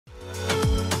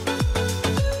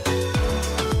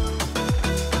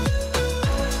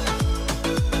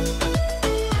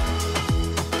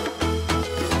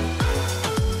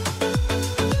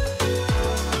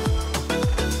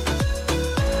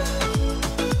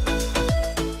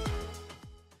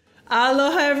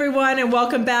Aloha, everyone, and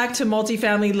welcome back to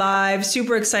Multifamily Live.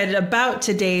 Super excited about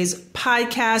today's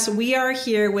podcast. We are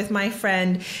here with my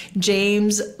friend,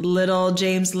 James Little.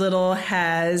 James Little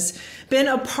has been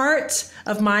a part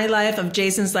of my life, of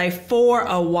Jason's life for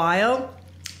a while.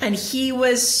 And he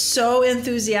was so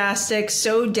enthusiastic,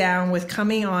 so down with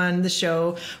coming on the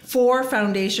show for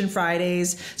Foundation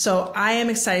Fridays. So I am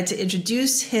excited to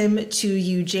introduce him to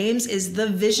you. James is the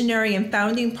visionary and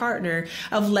founding partner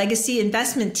of Legacy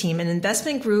Investment Team, an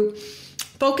investment group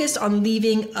focused on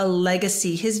leaving a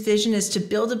legacy. His vision is to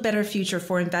build a better future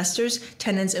for investors,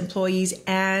 tenants, employees,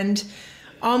 and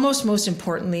almost most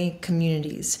importantly,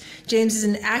 communities. James is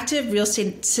an active real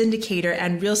estate syndicator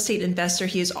and real estate investor.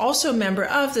 He is also a member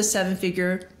of the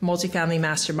Figure Multifamily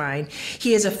Mastermind.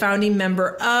 He is a founding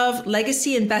member of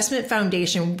Legacy Investment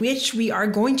Foundation, which we are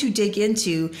going to dig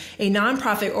into, a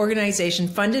nonprofit organization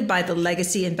funded by the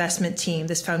Legacy Investment Team.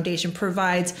 This foundation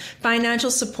provides financial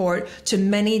support to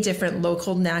many different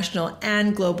local, national,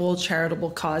 and global charitable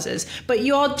causes. But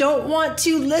you all don't want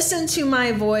to listen to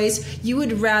my voice. You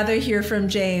would rather hear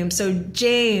from James. So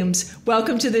James,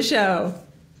 welcome to the show.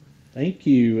 Thank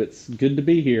you. It's good to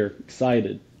be here.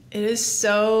 Excited. It is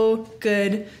so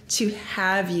good to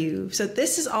have you. So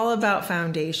this is all about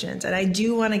foundations, and I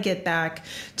do want to get back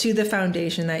to the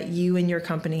foundation that you and your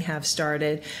company have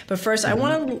started. But first, I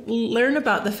want to learn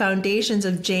about the foundations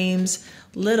of James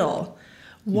Little.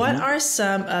 What are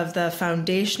some of the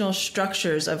foundational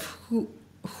structures of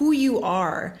who you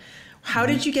are? How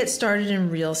did you get started in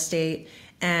real estate?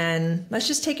 And let's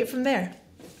just take it from there.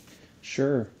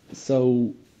 Sure.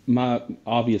 So my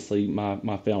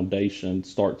foundation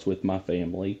starts with my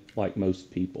family, like most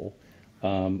people.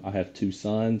 I have two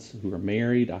sons who are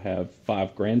married. I have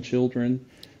 5 grandchildren.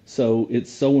 So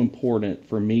it's so important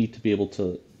for me to be able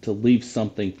to leave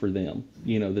something for them,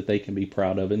 that they can be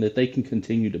proud of and that they can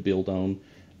continue to build on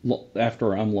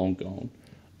after I'm long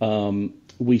gone.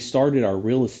 We started our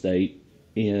real estate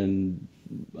in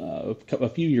a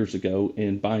few years ago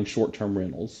in buying short-term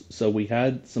rentals. So we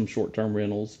had some short-term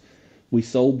rentals. We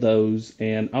sold those,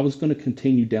 and I was going to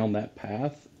continue down that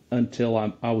path until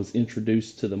I was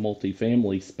introduced to the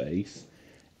multifamily space.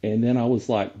 And then I was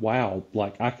like, wow,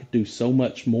 like I could do so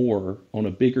much more on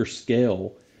a bigger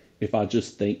scale if I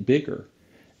just think bigger.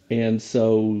 And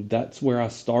so that's where I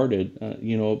started,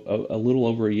 a little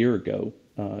over a year ago.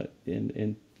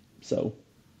 And so,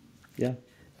 yeah.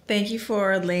 Thank you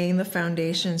for laying the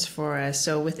foundations for us.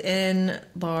 So within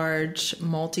large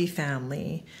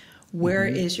multifamily, where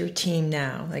is your team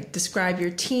now? Like, describe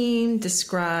your team,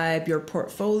 describe your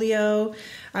portfolio.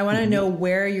 I want to know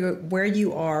where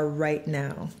you are right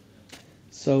now.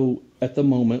 So at the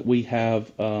moment, we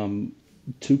have 2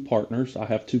 partners. I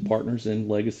have 2 partners in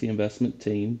Legacy Investment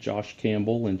Team, Josh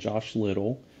Campbell and Josh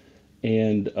Little.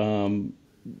 And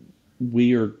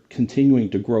we are continuing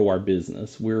to grow our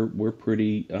business. We're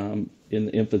pretty in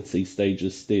the infancy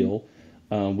stages still.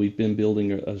 We've been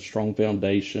building a strong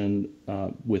foundation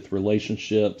with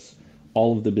relationships,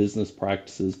 all of the business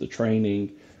practices, the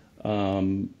training,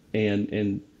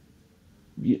 and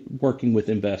working with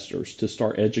investors to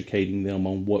start educating them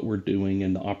on what we're doing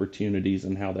and the opportunities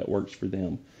and how that works for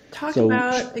them.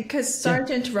 Because sorry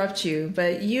to interrupt you,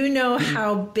 but you know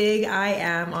how big I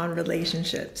am on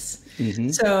relationships.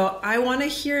 So I want to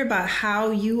hear about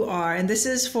how you are, and this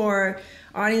is for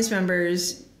audience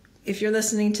members. If you're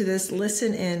listening to this,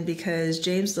 listen in, because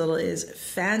James Little is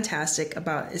fantastic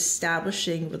about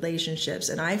establishing relationships,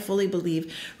 and I fully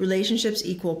believe relationships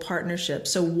equal partnerships.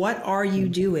 So what are you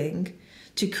doing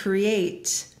to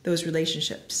create those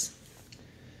relationships?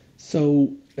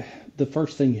 So the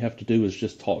first thing you have to do is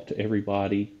just talk to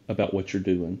everybody about what you're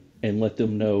doing and let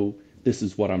them know, this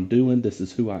is what I'm doing, this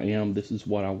is who I am, this is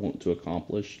what I want to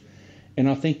accomplish. And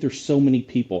I think there's so many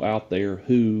people out there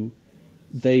who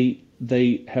they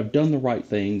have done the right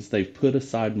things. They've put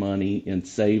aside money in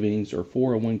savings or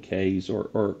 401ks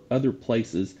or other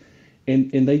places,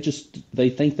 and they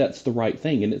think that's the right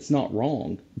thing, and it's not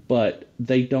wrong, but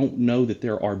they don't know that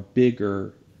there are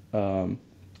bigger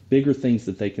things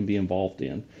that they can be involved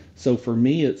in. So for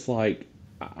me, it's like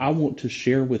I want to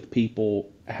share with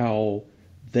people how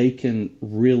they can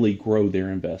really grow their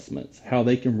investments, how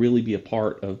they can really be a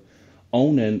part of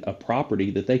owning a property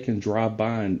that they can drive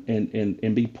by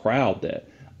and be proud that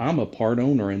I'm a part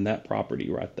owner in that property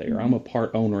right there. I'm a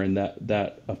part owner in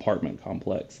that apartment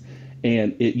complex.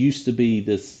 And it used to be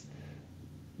this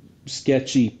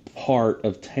sketchy part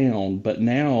of town, but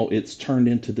now it's turned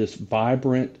into this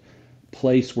vibrant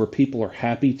place where people are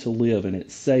happy to live and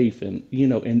it's safe, and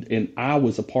I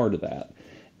was a part of that.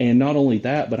 And not only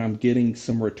that, but I'm getting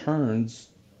some returns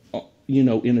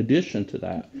in addition to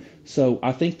that. So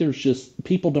I think there's just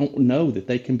people don't know that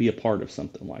they can be a part of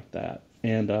something like that.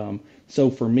 And so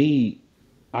for me,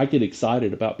 I get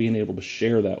excited about being able to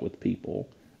share that with people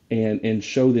and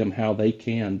show them how they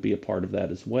can be a part of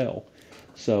that as well.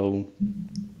 So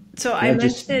So I yeah,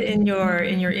 just mentioned it in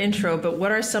your intro, but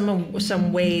what are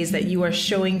some ways that you are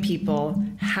showing people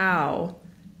how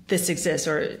this exists,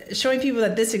 or showing people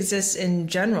that this exists in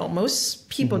general? Most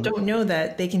people mhm, don't know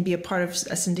that they can be a part of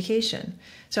a syndication.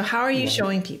 So how are you right.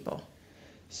 showing people?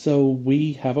 So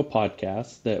we have a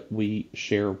podcast that we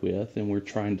share with, and we're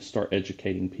trying to start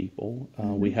educating people.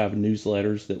 We have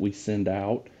newsletters that we send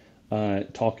out,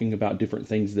 talking about different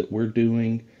things that we're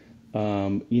doing.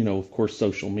 Of course,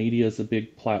 social media is a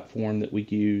big platform that we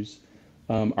use.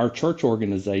 Our church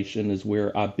organization is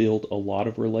where I build a lot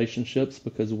of relationships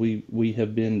because we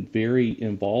have been very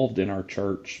involved in our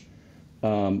church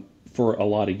for a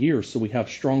lot of years. So we have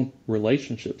strong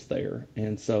relationships there.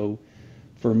 And so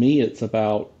for me, it's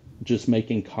about just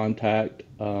making contact,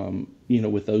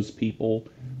 with those people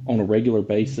on a regular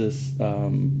basis,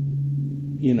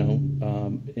 and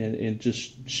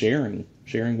just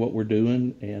sharing what we're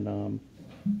doing and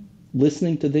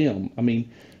listening to them. I mean,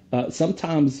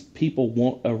 sometimes people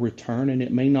want a return, and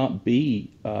it may not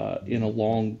be in a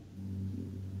long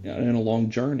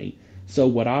journey. So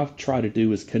what I've tried to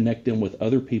do is connect them with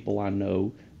other people I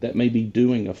know that may be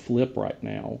doing a flip right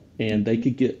now, and they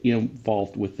could get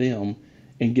involved with them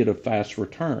and get a fast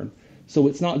return. So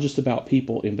it's not just about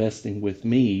people investing with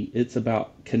me, it's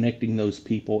about connecting those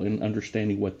people and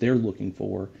understanding what they're looking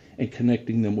for and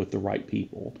connecting them with the right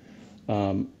people.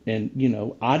 I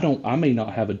may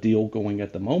not have a deal going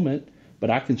at the moment, but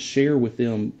I can share with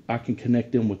them, I can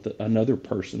connect them with another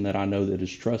person that I know that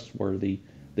is trustworthy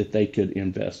that they could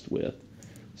invest with.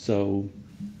 So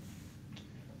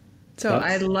So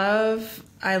that's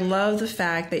I love the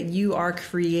fact that you are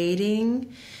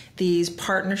creating these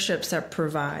partnerships that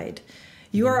provide.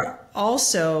 You are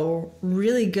also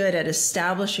really good at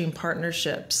establishing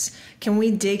partnerships. Can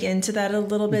we dig into that a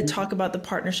little bit? mhm, Talk about the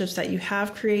partnerships that you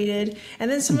have created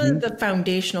and then some of mhm. the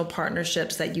foundational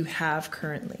partnerships that you have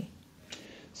currently.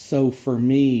 So for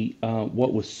me,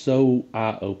 what was so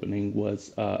eye-opening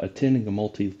was attending a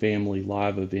multifamily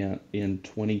live event in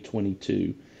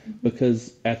 2022,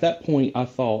 because at that point I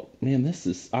thought, man,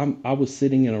 I was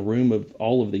sitting in a room of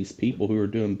all of these people who are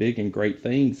doing big and great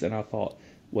things, and I thought,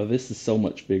 well, this is so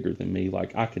much bigger than me.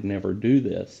 Like I could never do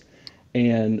this.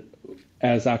 And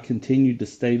as I continued to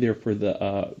stay there for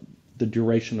the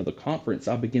duration of the conference,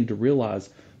 I began to realize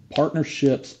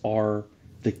partnerships are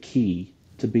the key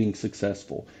to being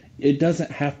successful. It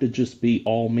doesn't have to just be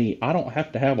all me. I don't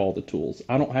have to have all the tools.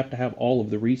 I don't have to have all of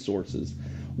the resources.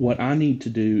 What I need to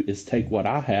do is take what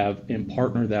I have and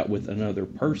partner that with another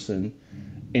person,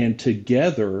 and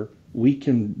together we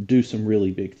can do some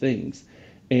really big things.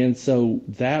 And so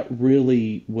that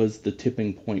really was the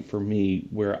tipping point for me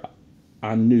where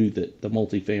I knew that the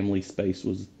multifamily space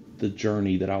was the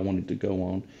journey that I wanted to go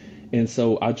on. And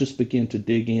so I just began to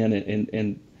dig in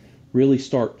and really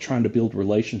start trying to build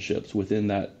relationships within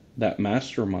that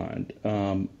mastermind,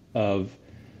 of,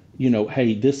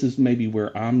 hey, this is maybe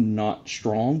where I'm not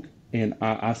strong, and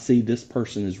I see this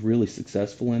person is really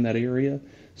successful in that area.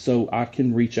 So I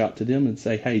can reach out to them and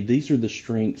say, hey, these are the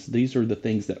strengths, these are the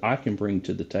things that I can bring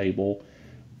to the table.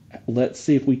 Let's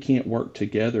see if we can't work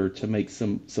together to make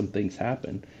some things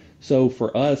happen. So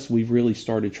for us, we've really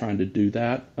started trying to do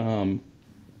that.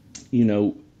 You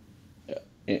know,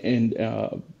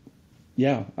 and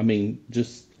yeah, I mean,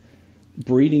 just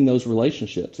breeding those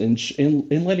relationships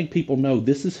and letting people know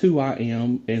this is who I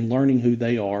am, and learning who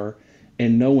they are,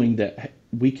 and knowing that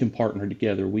we can partner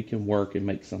together, we can work and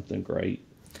make something great.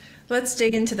 Let's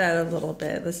dig into that a little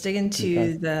bit. Let's dig Okay.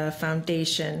 into the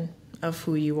foundation of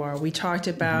who you are. We talked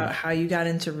Hmm. about how you got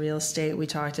into real estate. We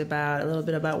talked about a little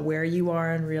bit about where you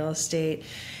are in real estate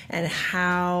and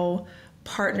how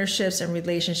partnerships and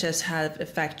relationships have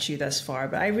affected you thus far.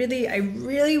 But I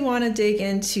really want to dig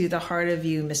into the heart of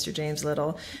you, Mr. James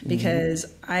Little, Hmm. because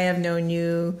I have known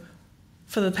you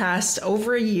for the past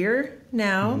over a year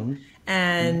now, Hmm. Hmm.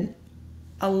 and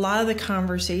a lot of the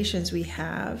conversations we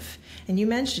have, and you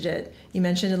mentioned it, you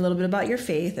mentioned a little bit about your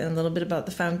faith and a little bit about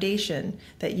the foundation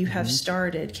that you have Hmm.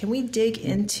 started. Can we dig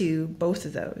into both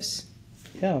of those?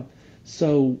 Yeah.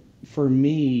 So for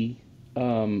me,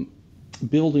 um,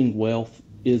 building wealth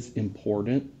is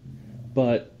important,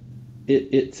 but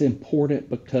it's important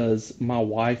because my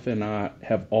wife and I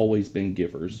have always been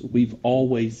givers. We've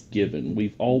always given.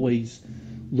 We've always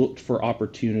looked for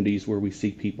opportunities where we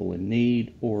see people in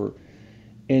need,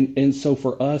 And so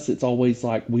for us, it's always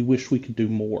like we wish we could do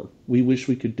more. We wish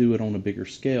we could do it on a bigger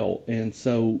scale. And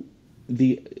so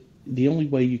the the only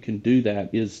way you can do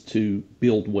that is to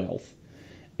build wealth.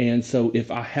 And so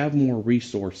if I have more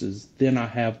resources, then I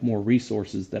have more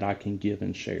resources that I can give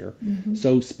and share.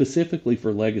 So specifically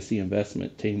for legacy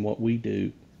investment team, what we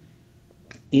do,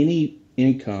 any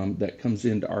income that comes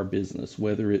into our business,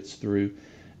 whether it's through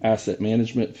asset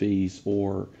management fees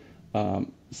or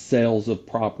sales of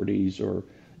properties or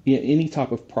any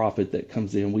type of profit that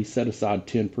comes in, we set aside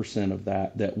 10% of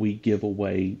that we give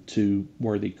away to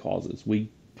worthy causes. We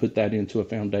put that into a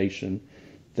foundation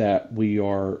that we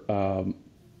are,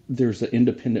 there's an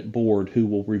independent board who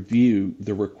will review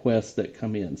the requests that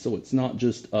come in. So it's not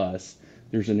just us,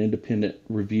 there's an independent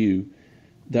review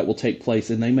that will take place,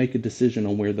 and they make a decision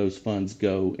on where those funds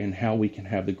go and how we can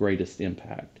have the greatest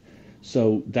impact.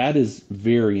 So that is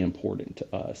very important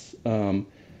to us.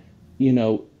 You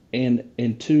know,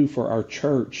 and two, for our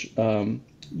church,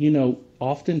 you know,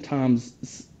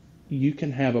 oftentimes you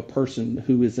can have a person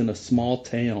who is in a small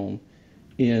town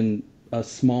in a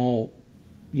small,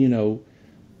 you know,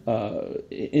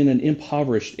 in an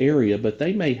impoverished area, but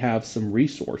they may have some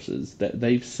resources that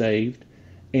they've saved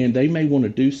and they may want to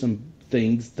do some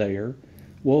things there.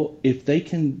 Well, if they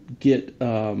can get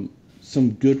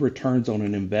some good returns on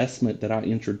an investment that I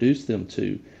introduce them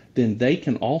to, then they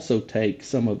can also take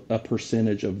a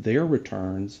percentage of their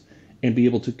returns and be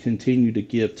able to continue to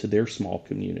give to their small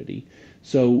community.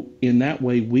 So in that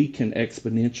way, we can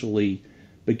exponentially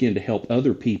begin to help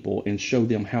other people and show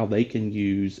them how they can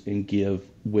use and give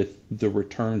with the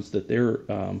returns that they're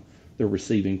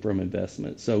receiving from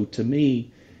investment. So to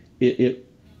me, it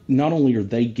not only are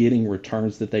they getting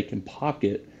returns that they can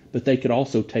pocket, but they could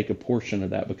also take a portion of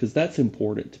that, because that's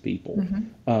important to people.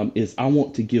 Is I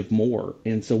want to give more,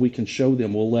 and so we can show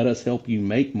them, well, let us help you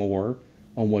make more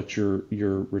on what your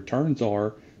returns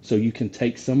are, so you can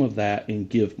take some of that and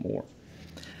give more.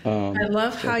 I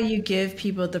love how you give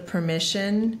people the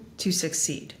permission to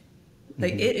succeed.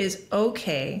 Like, it is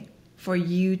okay for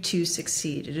you to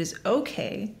succeed. It is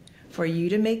okay for you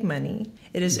to make money.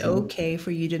 It is okay for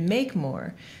you to make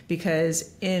more,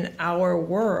 because in our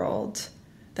world,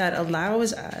 that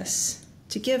allows us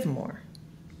to give more.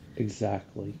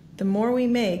 Exactly. The more we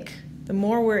make, the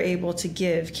more we're able to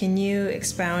give. Can you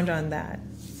expound on that?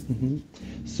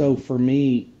 So for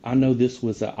me, I know this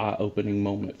was an eye-opening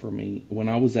moment for me. When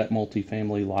I was at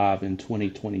Multifamily Live in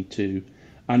 2022,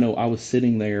 I know I was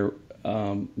sitting there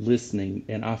listening,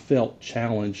 and I felt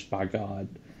challenged by God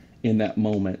in that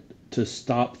moment to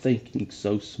stop thinking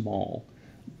so small.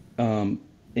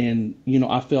 And, you know,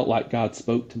 I felt like God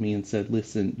spoke to me and said,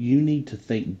 listen, you need to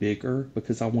think bigger,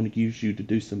 because I want to use you to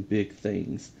do some big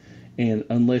things. And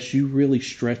unless you really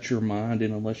stretch your mind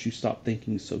and unless you stop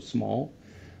thinking so small,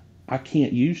 I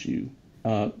can't use you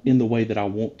in the way that I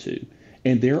want to.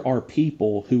 And there are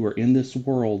people who are in this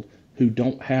world who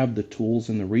don't have the tools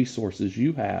and the resources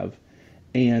you have,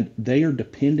 and they are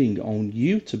depending on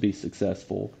you to be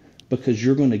successful because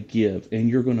you're going to give and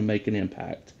you're going to make an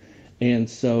impact. And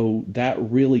so that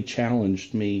really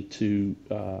challenged me to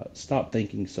stop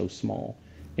thinking so small.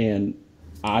 And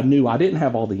I knew I didn't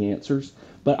have all the answers,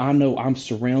 but I know I'm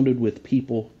surrounded with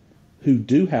people who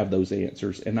do have those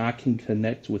answers, and I can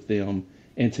connect with them,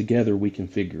 and together we can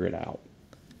figure it out.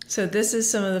 So this is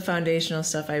some of the foundational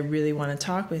stuff I really want to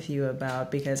talk with you about,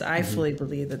 because I fully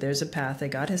believe that there's a path that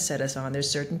God has set us on. There's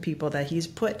certain people that he's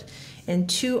put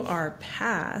into our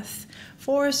path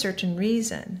for a certain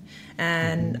reason.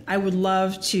 And I would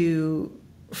love to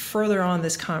further on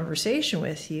this conversation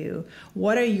with you.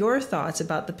 What are your thoughts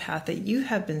about the path that you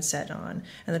have been set on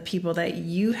and the people that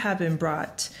you have been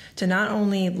brought to not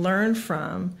only learn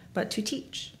from, but to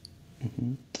teach?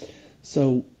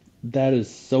 So that is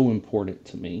so important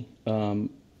to me.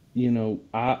 You know,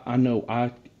 I know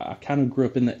I kind of grew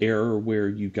up in the era where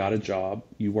you got a job,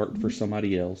 you worked for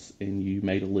somebody else, and you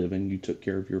made a living, you took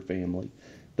care of your family,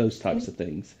 those types of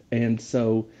things. And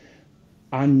so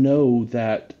I know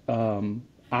that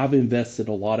I've invested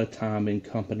a lot of time in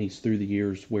companies through the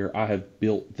years where I have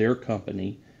built their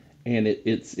company, and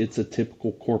it's a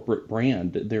typical corporate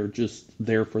brand. They're just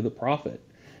there for the profit.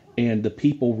 And the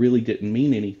people really didn't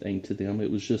mean anything to them. It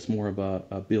was just more of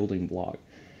a building block.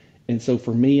 And so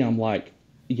for me, I'm like,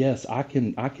 yes, I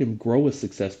can grow a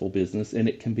successful business and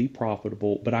it can be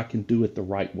profitable, but I can do it the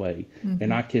right way.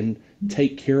 And I can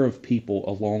take care of people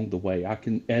along the way. I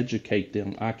can educate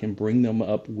them. I can bring them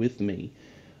up with me.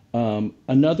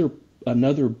 Another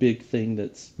big thing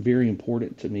that's very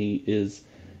important to me is,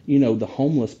 you know, the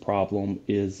homeless problem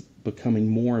is becoming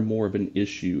more and more of an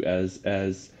issue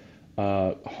as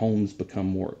homes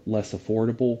become less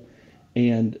affordable.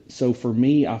 And so for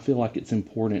me, I feel like it's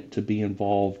important to be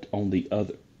involved on the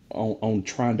other, on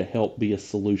trying to help be a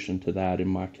solution to that in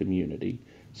my community.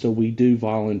 So we do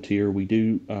volunteer, we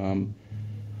do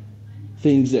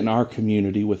things in our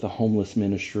community with a homeless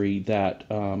ministry that,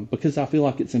 because I feel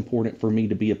like it's important for me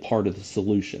to be a part of the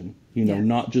solution, Yes.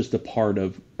 not just a part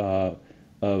of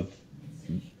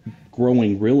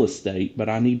growing real estate, but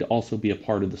I need to also be a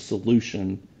part of the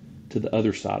solution to the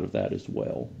other side of that as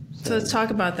well. So let's So, talk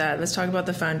about that. Let's talk about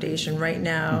the foundation right hmm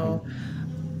now,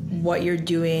 what you're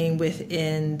doing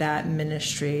within that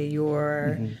ministry.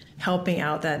 You're hmm helping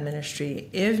out that ministry.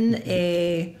 In hmm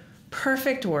a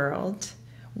perfect world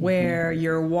hmm where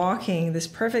you're walking this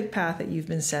perfect path that you've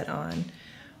been set on,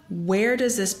 where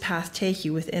does this path take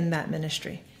you within that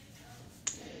ministry?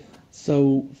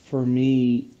 So for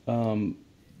me,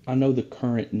 I know the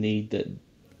current need that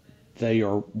they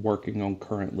are working on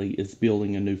currently is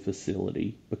building a new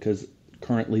facility because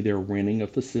currently they're renting a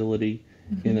facility.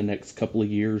 In the next couple of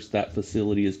years, that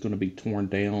facility is going to be torn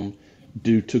down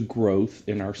due to growth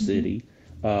in our city,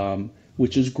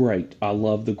 which is great. I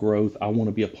love the growth. I want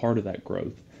to be a part of that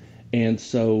growth. And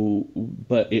so,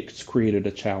 but it's created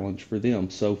a challenge for them.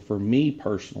 So for me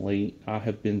personally, I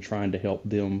have been trying to help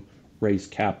them raise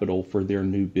capital for their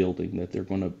new building that they're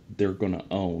going to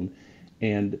own.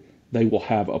 And they will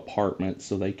have apartments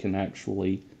so they can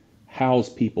actually house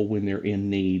people when they're in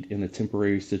need in a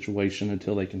temporary situation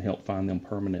until they can help find them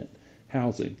permanent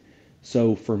housing.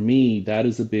 So for me, that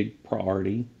is a big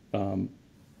priority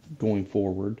going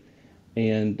forward.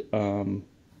 And,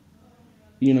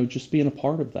 just being a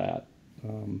part of that,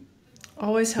 um,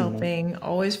 Always you know, helping,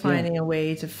 always yeah. finding a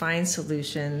way to find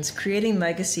solutions, creating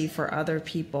legacy for other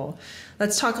people.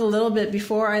 Let's talk a little bit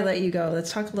before I let you go.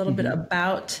 Let's talk a little bit hmm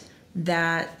about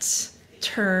that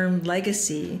term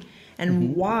legacy and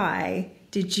hmm why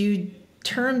did you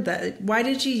term that? Why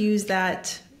did you use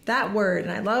that word?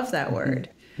 And I love that hmm word.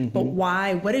 But hmm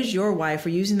why? What is your why for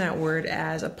using that word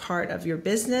as a part of your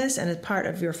business and as part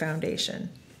of your foundation?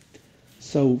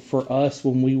 So for us,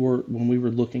 when we were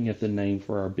looking at the name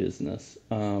for our business,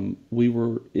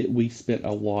 we spent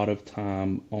a lot of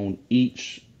time on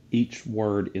each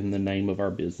word in the name of our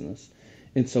business.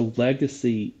 And so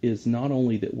legacy is not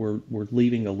only that we're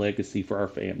leaving a legacy for our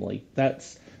family.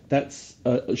 That's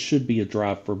should be a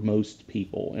drive for most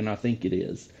people, and I think it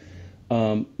is.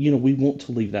 We want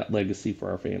to leave that legacy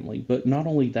for our family, but not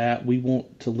only that, we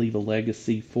want to leave a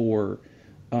legacy for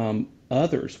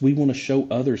others. We want to show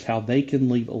others how they can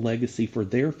leave a legacy for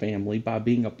their family by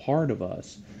being a part of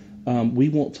us. We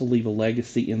want to leave a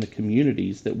legacy in the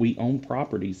communities that we own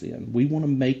properties in. We want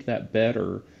to make that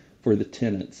better for the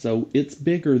tenants. So it's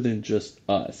bigger than just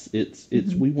us. It's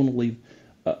we want to leave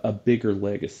a bigger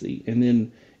legacy. And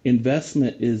then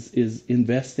investment is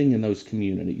investing in those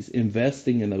communities,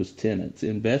 investing in those tenants,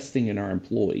 investing in our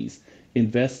employees,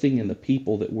 investing in the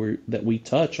people that we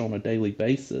touch on a daily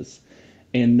basis,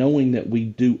 and knowing that we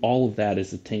do all of that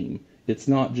as a team. It's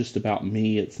not just about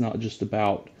me. It's not just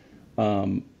about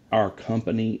our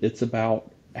company. It's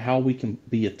about how we can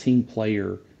be a team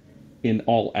player in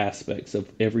all aspects of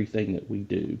everything that we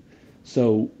do.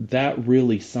 So that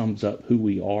really sums up who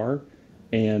we are,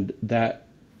 and that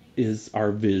is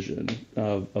our vision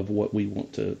of what we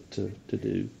want to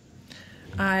do.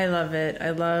 I love it.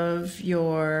 I love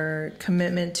your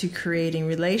commitment to creating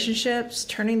relationships,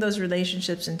 turning those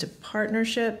relationships into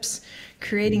partnerships,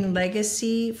 creating hmm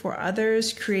legacy for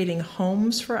others, creating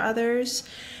homes for others,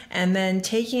 and then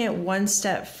taking it one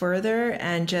step further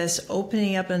and just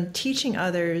opening up and teaching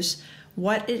others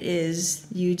what it is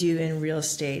you do in real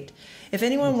estate. If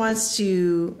anyone Yes. wants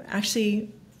to actually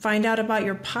find out about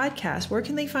your podcast, where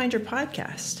can they find your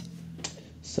podcast?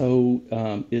 So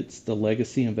it's the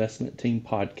Legacy Investment Team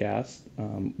podcast.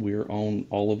 We're on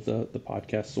all of the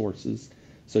podcast sources,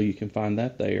 so you can find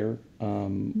that there.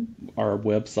 Our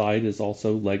website is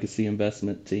also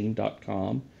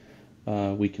legacyinvestmentteam.com.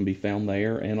 We can be found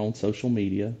there and on social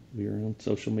media. We are on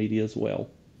social media as well.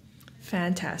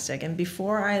 Fantastic. And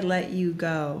before I let you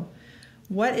go,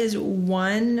 what is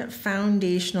one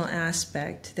foundational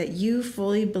aspect that you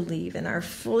fully believe and are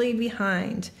fully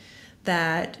behind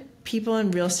that people in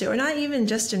real estate, or not even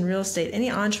just in real estate, any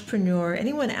entrepreneur,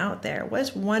 anyone out there,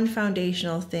 what's one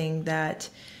foundational thing that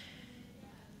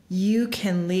you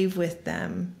can leave with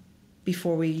them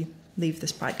before we leave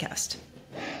this podcast?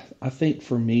 I think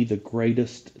for me, the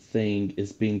greatest thing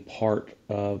is being part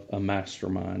of a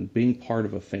mastermind, being part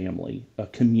of a family, a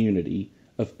community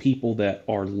of people that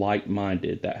are like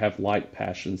minded, that have like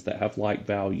passions, that have like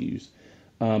values,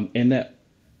 and that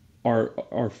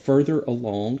are further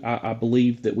along. I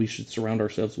believe that we should surround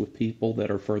ourselves with people that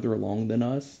are further along than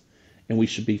us and we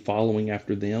should be following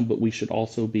after them, but we should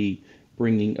also be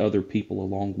bringing other people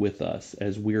along with us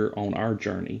as we're on our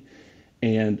journey.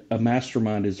 And a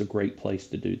mastermind is a great place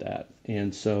to do that.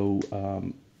 And so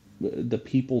the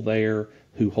people there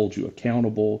who hold you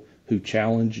accountable, who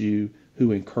challenge you,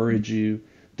 who encourage you,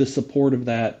 the support of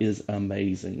that is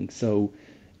amazing. So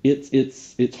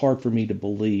it's hard for me to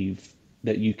believe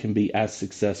that you can be as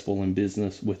successful in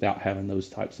business without having those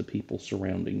types of people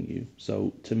surrounding you.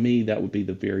 So to me, that would be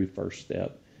the very first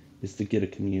step, is to get a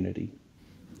community.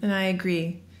 And I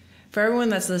agree. For everyone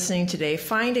that's listening today,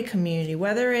 find a community,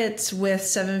 whether it's with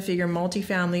Seven Figure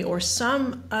Multifamily or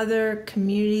some other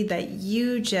community that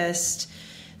you just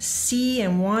see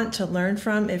and want to learn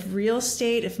from. If real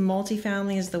estate, if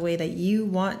multifamily is the way that you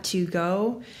want to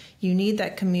go, you need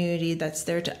that community that's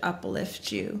there to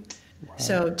uplift you. Right.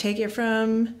 So take it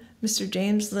from Mr.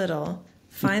 James Little,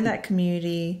 find that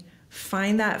community,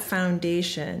 find that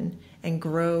foundation, and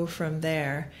grow from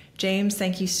there. James,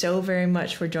 thank you so very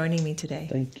much for joining me today.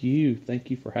 Thank you.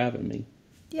 Thank you for having me.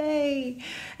 Yay.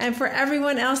 And for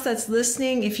everyone else that's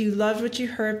listening, if you loved what you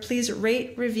heard, please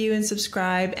rate, review, and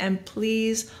subscribe. And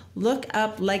please look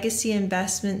up Legacy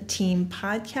Investment Team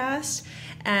Podcast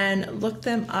and look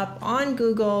them up on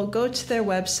Google. Go to their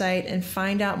website and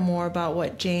find out more about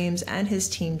what James and his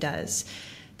team does.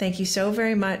 Thank you so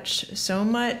very much. So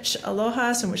much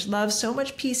aloha, so much love, so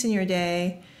much peace in your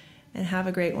day. And have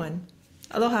a great one.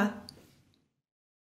 Aloha.